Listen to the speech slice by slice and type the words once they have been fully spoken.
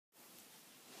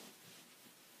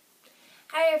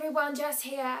Hey everyone, Jess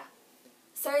here.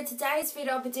 So today's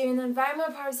video I'll be doing the Invade My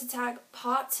Privacy Tag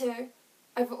Part 2.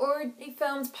 I've already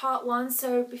filmed Part 1,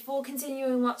 so before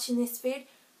continuing watching this vid,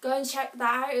 go and check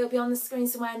that out, it'll be on the screen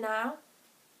somewhere now.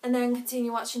 And then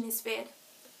continue watching this vid.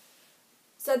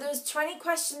 So there's 20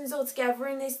 questions altogether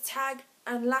in this tag,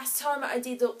 and last time I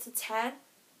did up to 10.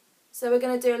 So we're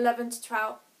going to do 11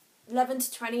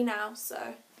 to 20 now,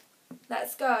 so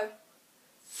let's go.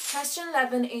 Question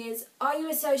 11 is, are you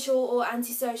a social or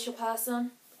antisocial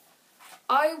person?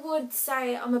 I would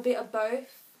say I'm a bit of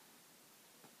both.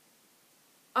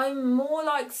 I'm more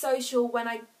like social when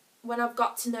I've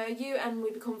got to know you and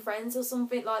we become friends or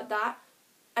something like that,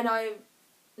 and I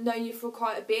know you for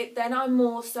quite a bit. Then I'm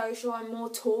more social, I'm more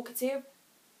talkative,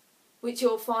 which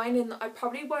you'll find, and I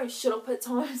probably won't shut up at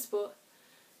times, but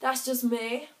that's just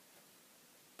me.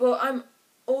 But I'm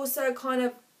also kind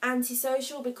of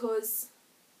antisocial because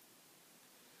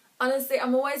honestly,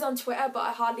 I'm always on Twitter, but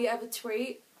I hardly ever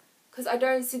tweet because I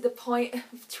don't see the point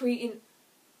of tweeting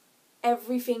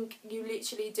everything you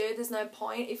literally do. There's no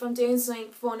point. If I'm doing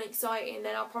something fun, exciting,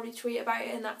 then I'll probably tweet about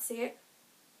it and that's it.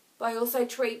 But I also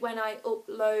tweet when I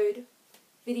upload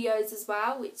videos as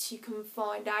well, which you can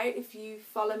find out if you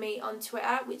follow me on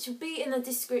Twitter, which will be in the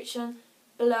description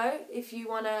below if you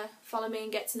want to follow me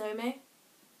and get to know me.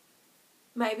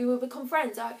 Maybe we'll become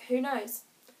friends, who knows.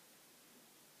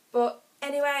 But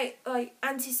anyway, like,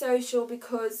 antisocial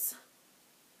because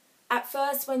at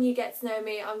first when you get to know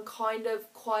me, I'm kind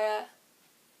of quiet,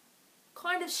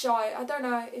 kind of shy. I don't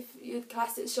know if you'd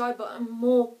class it shy, but I'm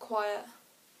more quiet.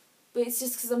 But it's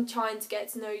just because I'm trying to get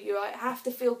to know you. I have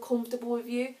to feel comfortable with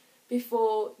you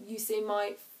before you see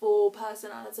my full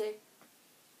personality.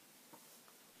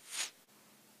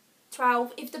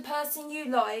 12. If the person you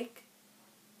like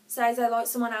says they like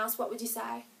someone else, what would you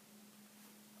say?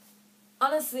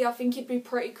 Honestly, I think you'd be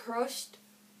pretty crushed.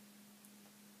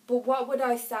 But what would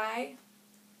I say?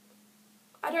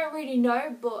 I don't really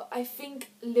know, but I think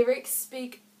lyrics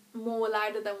speak more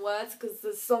louder than words because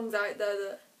there's songs out there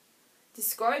that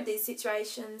describe these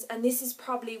situations, and this is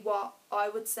probably what I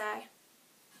would say.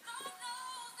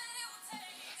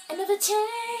 Another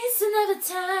chance, another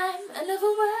time, another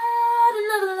world,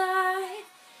 another life.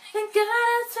 Thank God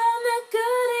I found that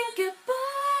good and goodbye.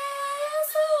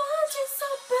 So I want you so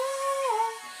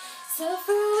bad,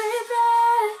 suffer with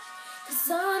that. 'Cause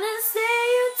honestly,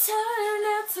 you turned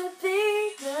out to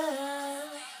be the.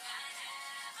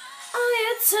 Oh,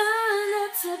 you turned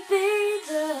out to be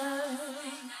the.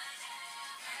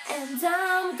 And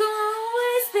I'm gonna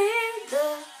always be the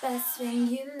best thing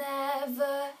you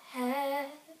never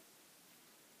had.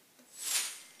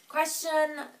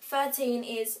 Question 13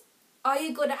 is, are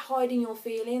you good at hiding your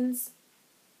feelings?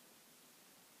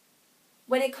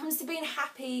 When it comes to being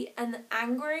happy and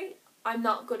angry, I'm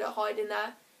not good at hiding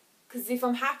that. Because if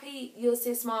I'm happy, you'll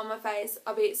see a smile on my face,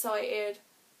 I'll be excited,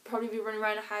 probably be running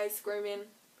around the house screaming.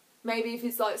 Maybe if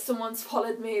it's like someone's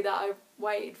followed me that I've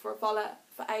waited for a follow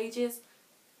for ages,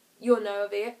 you'll know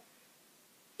of it.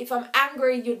 If I'm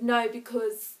angry, you'd know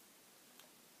because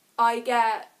I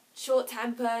get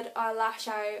short-tempered, I lash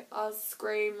out, I'll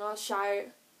scream, I'll shout,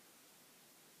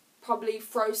 probably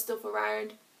throw stuff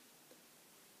around.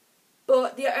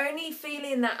 But the only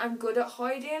feeling that I'm good at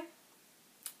hiding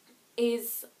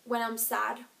is when I'm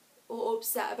sad or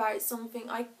upset about something.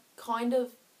 I kind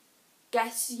of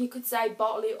guess you could say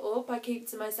bottle it up. I keep it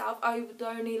to myself. I would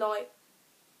only like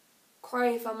cry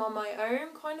if I'm on my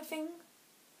own kind of thing.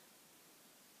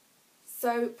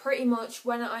 So pretty much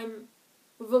when I'm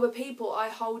with other people, I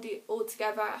hold it all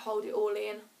together, I hold it all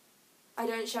in. I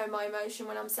don't show my emotion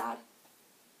when I'm sad.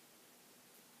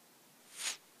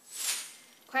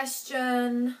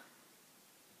 Question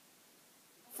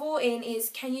 14 is,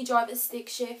 can you drive a stick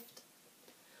shift?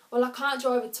 Well, I can't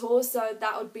drive at all, so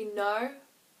that would be no.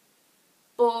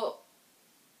 But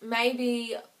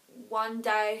maybe one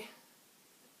day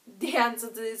the answer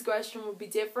to this question would be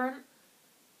different.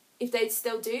 If they'd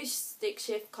still do stick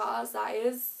shift cars, that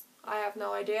is. I have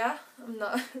no idea. I'm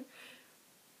not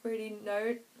really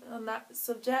know on that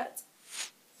subject.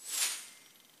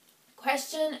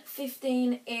 Question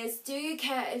 15 is, do you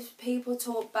care if people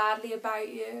talk badly about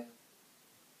you?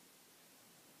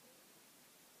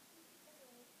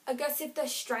 I guess if they're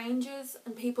strangers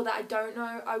and people that I don't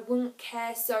know, I wouldn't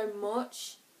care so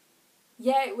much.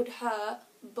 Yeah, it would hurt,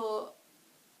 but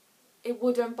it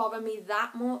wouldn't bother me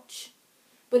that much.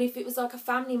 But if it was like a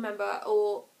family member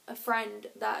or a friend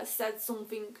that has said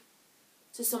something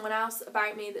to someone else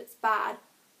about me that's bad,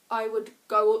 I would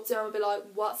go up to them and be like,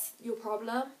 what's your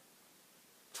problem?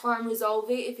 Try and resolve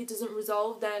it. If it doesn't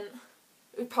resolve, then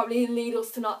it would probably lead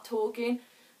us to not talking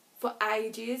for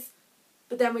ages.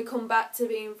 But then we come back to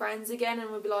being friends again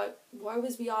and we'll be like, why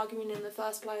was we arguing in the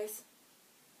first place?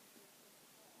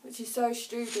 Which is so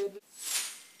stupid.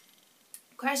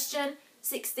 Question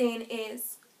 16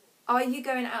 is, are you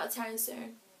going out of town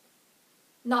soon?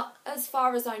 Not as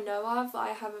far as I know of. I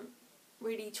haven't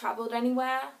really travelled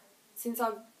anywhere since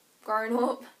I've grown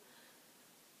up.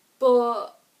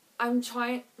 But I'm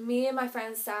trying, me and my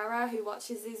friend Sarah, who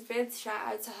watches these vids, shout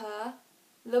out to her.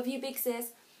 Love you, big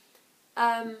sis.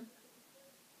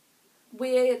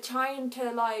 We're trying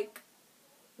to, like,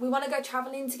 we want to go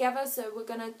travelling together, so we're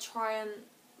going to try and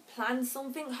plan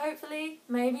something, hopefully.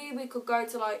 Maybe we could go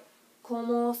to, like,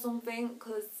 Cornwall or something,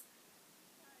 because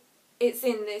it's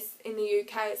in the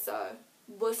UK, so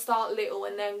we'll start little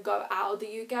and then go out of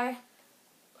the UK.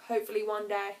 Hopefully one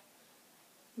day.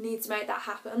 Need to make that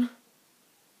happen.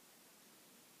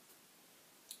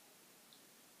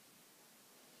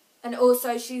 And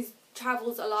also she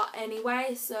travels a lot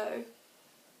anyway, so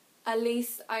at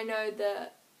least I know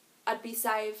that I'd be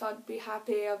safe, I'd be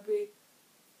happy,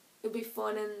 it'd be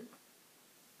fun, and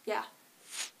yeah.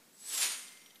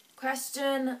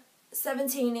 Question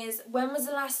 17 is, when was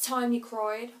the last time you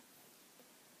cried?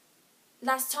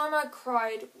 Last time I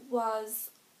cried was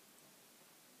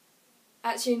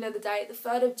actually another date, the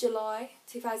 3rd of July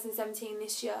 2017,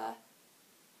 this year,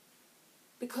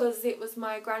 because it was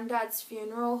my granddad's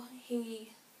funeral.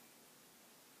 He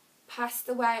passed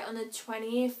away on the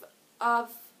 20th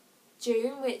of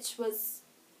June, which was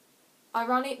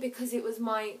ironic because it was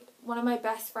one of my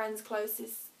best friend's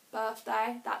closest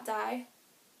birthday that day.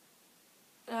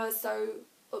 And I was so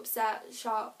upset,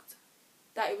 shocked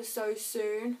that it was so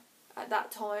soon at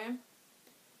that time.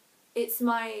 It's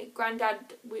my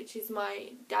granddad, which is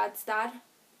my dad's dad.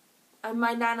 And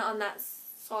my nana on that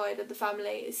side of the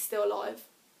family is still alive.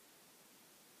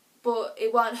 But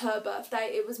it wasn't her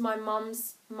birthday, it was my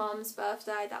mum's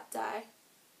birthday that day.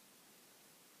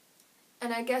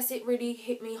 And I guess it really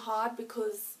hit me hard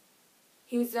because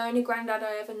he was the only granddad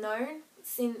I ever known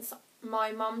since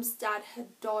my mum's dad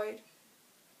had died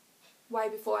way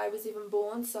before I was even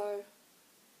born, so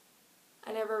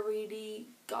I never really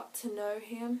got to know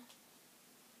him.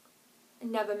 I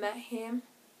never met him.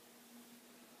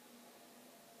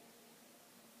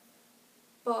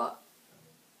 But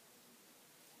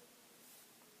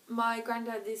my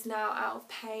granddad is now out of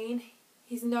pain.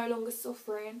 He's no longer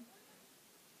suffering.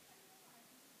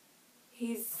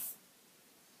 He's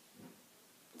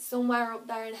somewhere up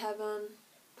there in heaven,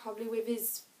 probably with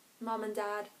his mum and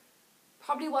dad,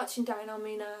 probably watching down on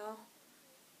me now.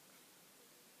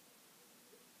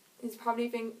 He's probably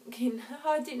thinking,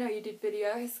 oh, I didn't know you did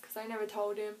videos, because I never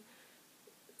told him.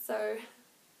 So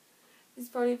he's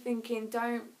probably thinking,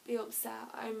 don't be upset,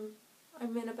 I'm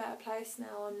in a better place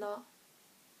now.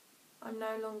 I'm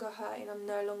no longer hurting, I'm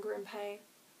no longer in pain.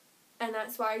 And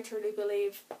that's why I truly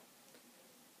believe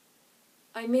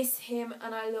I miss him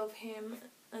and I love him,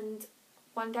 and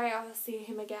one day I'll see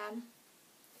him again.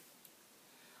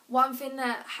 One thing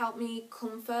that helped me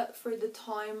comfort through the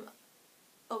time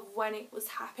of when it was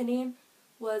happening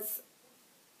was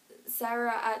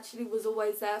Sarah actually was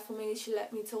always there for me. She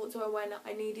let me talk to her when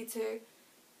I needed to.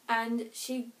 And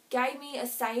she gave me a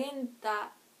saying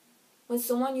that when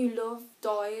someone you love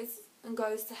dies and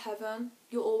goes to heaven,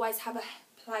 you always have a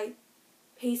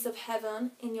piece of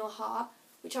heaven in your heart,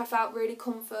 which I felt really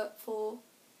comfort for.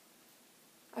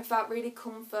 I felt really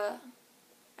comfort,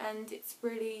 and it's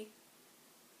really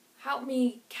helped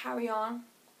me carry on.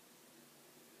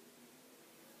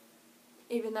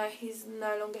 Even though he's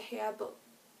no longer here, but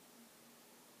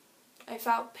I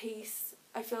felt peace.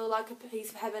 I feel like a piece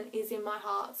of heaven is in my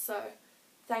heart, so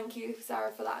thank you,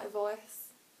 Sarah, for that advice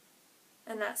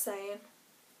and that saying.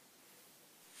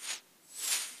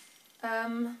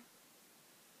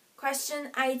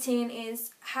 Question 18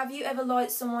 is, have you ever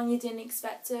liked someone you didn't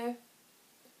expect to?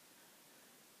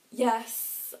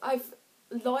 Yes, I've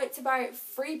liked about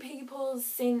 3 people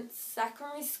since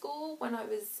secondary school, when I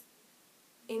was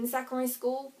in secondary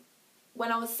school,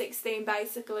 when I was 16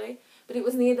 basically, but it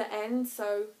was near the end,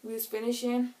 so we was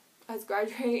finishing, I was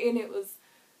graduating. It was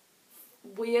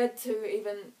weird to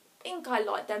even think I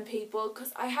liked them people,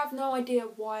 because I have no idea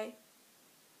why.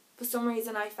 For some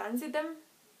reason I fancied them,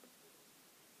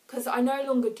 because I no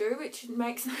longer do, which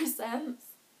makes no sense.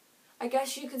 I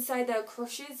guess you could say they're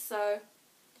crushes, so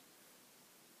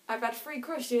I've had 3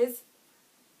 crushes,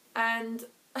 and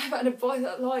I've had a boy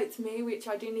that liked me, which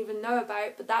I didn't even know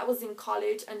about, but that was in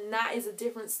college, and that is a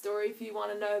different story if you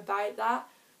want to know about that,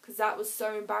 because that was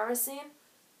so embarrassing.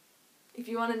 If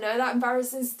you want to know that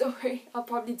embarrassing story, I'll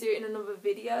probably do it in another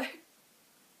video.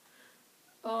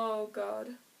 Oh God.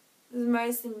 It was the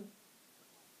most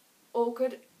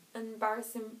awkward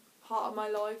embarrassing part of my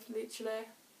life, literally.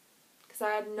 Because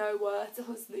I had no words.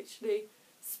 I was literally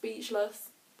speechless.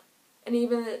 And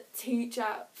even the teacher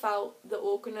felt the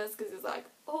awkwardness because it was like,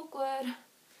 awkward.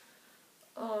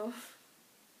 Oh.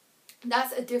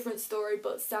 That's a different story,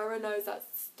 but Sarah knows that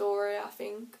story, I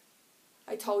think.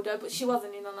 I told her, but she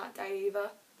wasn't in on that day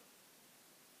either.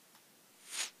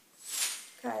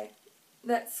 Okay,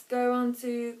 let's go on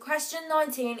to question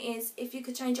 19 is, if you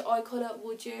could change your eye colour,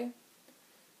 would you?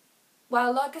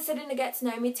 Well, like I said in the Get to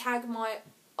Know Me tag, my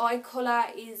eye colour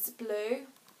is blue.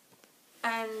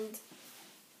 And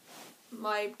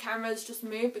my camera's just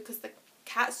moved because the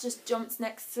cat's just jumped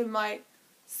next to my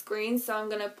screen, so I'm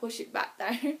going to push it back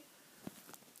down.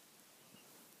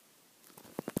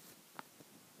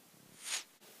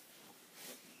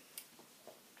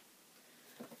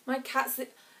 My cat's...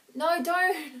 No,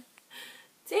 don't!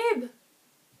 Tib!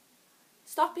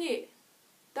 Stop it!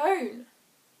 Don't!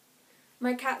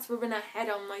 My cat's rubbing her head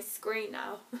on my screen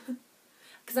now.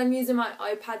 Because I'm using my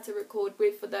iPad to record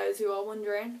with, for those who are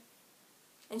wondering.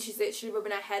 And she's literally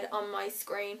rubbing her head on my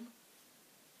screen.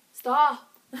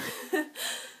 Stop!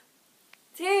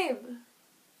 Tib!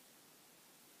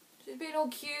 She's being all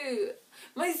cute.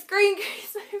 My screen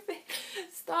keeps moving.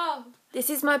 Stop! This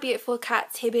is my beautiful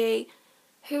cat, Tibby,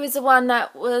 who is the one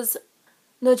that was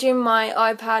nudging my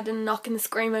iPad and knocking the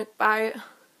screen about.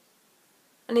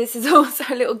 And this is also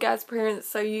a little Gaz appearance,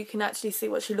 so you can actually see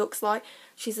what she looks like.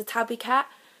 She's a tabby cat.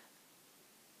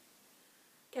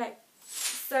 Okay,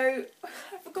 so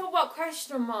I forgot what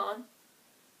question I'm on.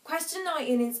 Question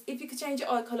 19 is, if you could change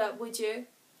your eye colour, would you?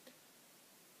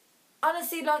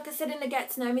 Honestly, like I said in the Get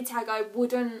to Know Me tag, I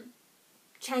wouldn't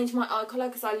change my eye colour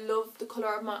because I love the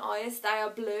colour of my eyes. They are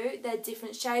blue. They're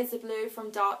different shades of blue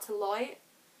from dark to light.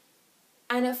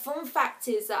 And a fun fact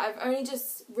is that I've only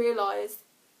just realised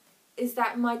is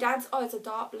that my dad's eyes are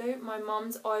dark blue, my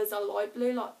mum's eyes are light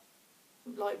blue,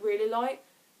 like really light.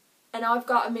 And I've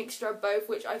got a mixture of both,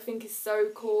 which I think is so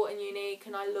cool and unique,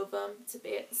 and I love them to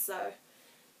bits. So,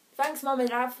 thanks Mum and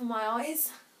Dad for my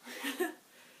eyes.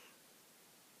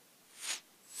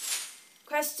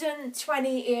 Question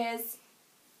 20 is,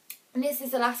 and this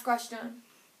is the last question.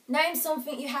 Name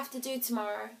something you have to do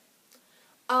tomorrow.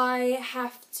 I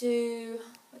have to...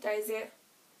 What day is it?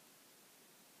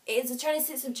 It's the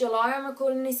 26th of July I'm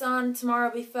recording this on. Tomorrow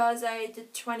will be Thursday the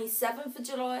 27th of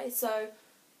July. So,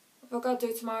 what I've got to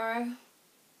do tomorrow.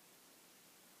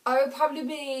 I will probably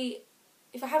be...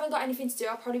 If I haven't got anything to do,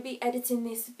 I'll probably be editing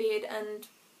this vid and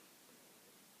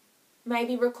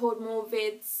maybe record more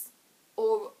vids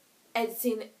or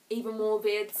editing even more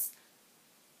vids.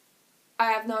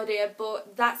 I have no idea,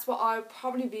 but that's what I'll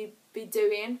probably be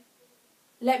doing.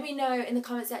 Let me know in the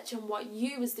comment section what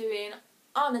you was doing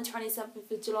on the 27th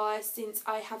of July, since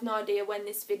I have no idea when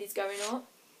this vid is going up.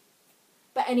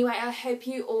 But anyway, I hope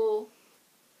you all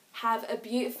have a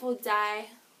beautiful day.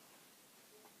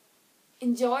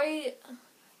 Enjoy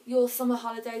your summer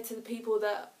holiday to the people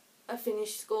that have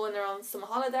finished school and they're on summer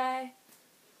holiday.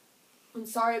 I'm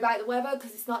sorry about the weather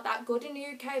because it's not that good in the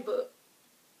UK, but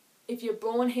if you're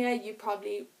born here, you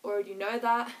probably already know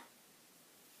that.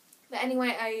 But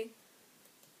anyway,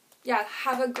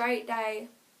 have a great day,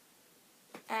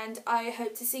 and I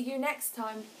hope to see you next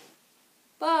time.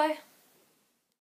 Bye.